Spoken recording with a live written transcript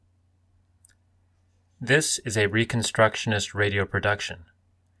This is a Reconstructionist radio production.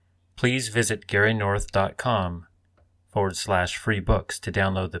 Please visit garynorth.com/free books to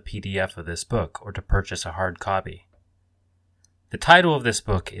download the PDF of this book or to purchase a hard copy. The title of this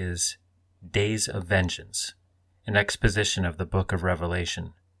book is Days of Vengeance, an exposition of the Book of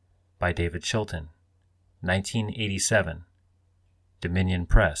Revelation by David Chilton, 1987, Dominion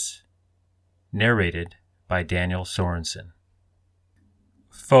Press, narrated by Daniel Sorensen.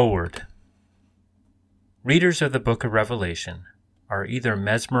 Foreword. Readers of the Book of Revelation are either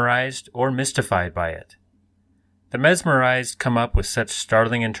mesmerized or mystified by it. The mesmerized come up with such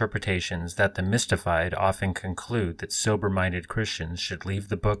startling interpretations that the mystified often conclude that sober-minded Christians should leave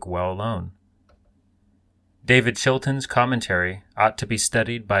the book well alone. David Chilton's commentary ought to be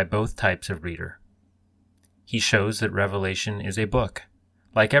studied by both types of reader. He shows that Revelation is a book,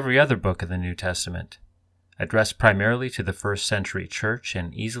 like every other book of the New Testament, addressed primarily to the first century church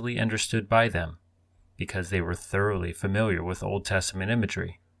and easily understood by them, because they were thoroughly familiar with Old Testament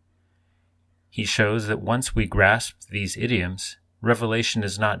imagery. He shows that once we grasp these idioms, Revelation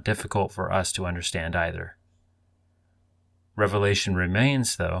is not difficult for us to understand either. Revelation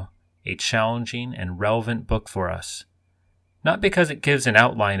remains, though, a challenging and relevant book for us, not because it gives an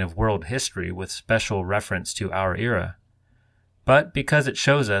outline of world history with special reference to our era, but because it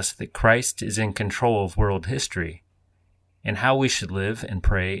shows us that Christ is in control of world history and how we should live and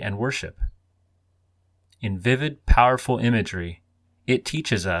pray and worship. In vivid, powerful imagery, it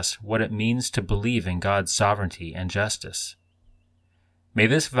teaches us what it means to believe in God's sovereignty and justice. May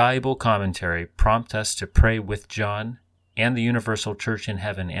this valuable commentary prompt us to pray with John and the universal church in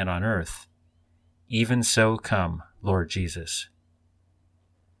heaven and on earth. Even so come, Lord Jesus.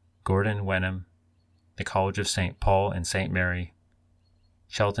 Gordon Wenham, the College of St. Paul and St. Mary,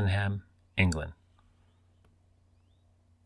 Cheltenham, England.